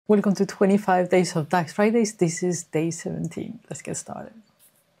Welcome to 25 days of DAX Fridays. This is day 17. Let's get started.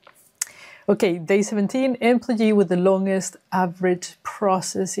 Okay, day 17, employee with the longest average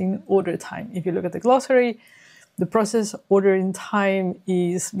processing order time. If you look at the glossary, the process ordering time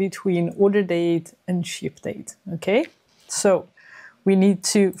is between order date and ship date, okay? So we need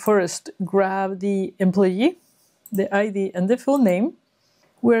to first grab the employee, the ID and the full name.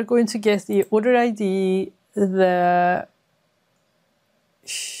 We're going to get the order ID, the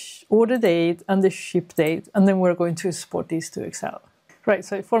order date and the ship date, and then we're going to export these to Excel. Right,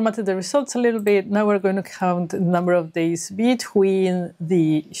 so I formatted the results a little bit. Now we're going to count the number of days between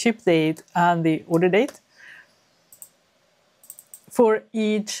the ship date and the order date for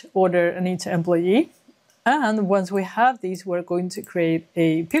each order and each employee. And once we have these, we're going to create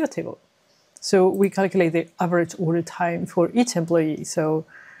a pivot table. So we calculate the average order time for each employee. So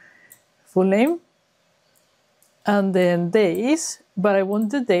full name, and then days, but I want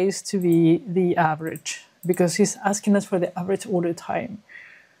the days to be the average because he's asking us for the average order time.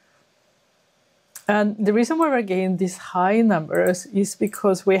 And the reason why we're getting these high numbers is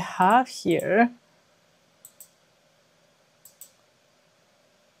because we have here,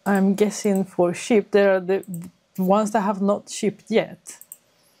 I'm guessing for ship, there are the ones that have not shipped yet.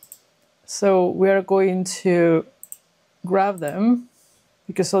 So we are going to grab them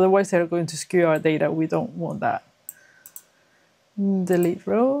because otherwise they're going to skew our data. We don't want that. Delete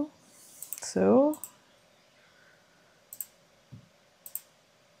row. So,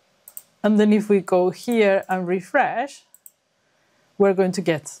 and then if we go here and refresh, we're going to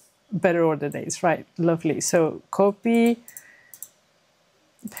get better order dates, right? Lovely. So copy,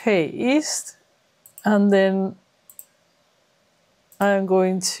 paste, and then I'm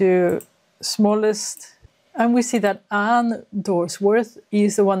going to smallest, and we see that Ann Dorsworth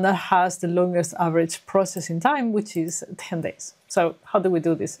is the one that has the longest average processing time, which is 10 days. So how do we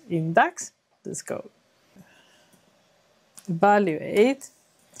do this in DAX? Let's go. Evaluate,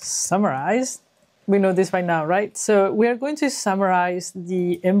 summarize. We know this by now, right? So we are going to summarize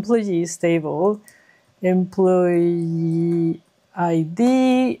the employees table, employee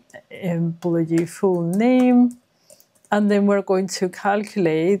ID, employee full name, and then we're going to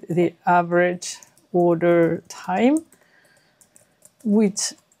calculate the average order time,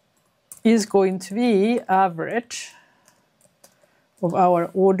 which is going to be average of our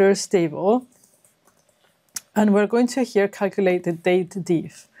orders table. And we're going to here calculate the date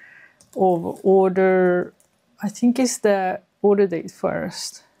diff of order, I think it's the order date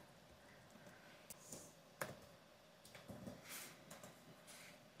first.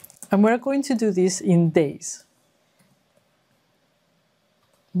 And we're going to do this in days.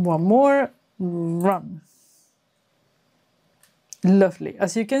 One more, run. Lovely.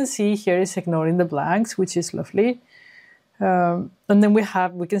 As you can see here, it's ignoring the blanks, which is lovely. And then we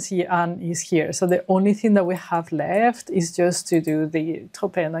can see Ann is here. So the only thing that we have left is just to do the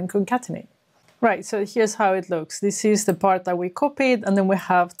top end and concatenate. Right, so here's how it looks. This is the part that we copied, and then we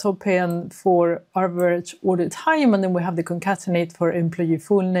have top end for average order time, and then we have the concatenate for employee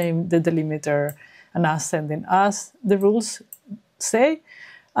full name, the delimiter, and ascending as the rules say.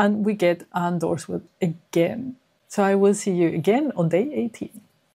 And we get Ann Dorsworth again. So I will see you again on day 18.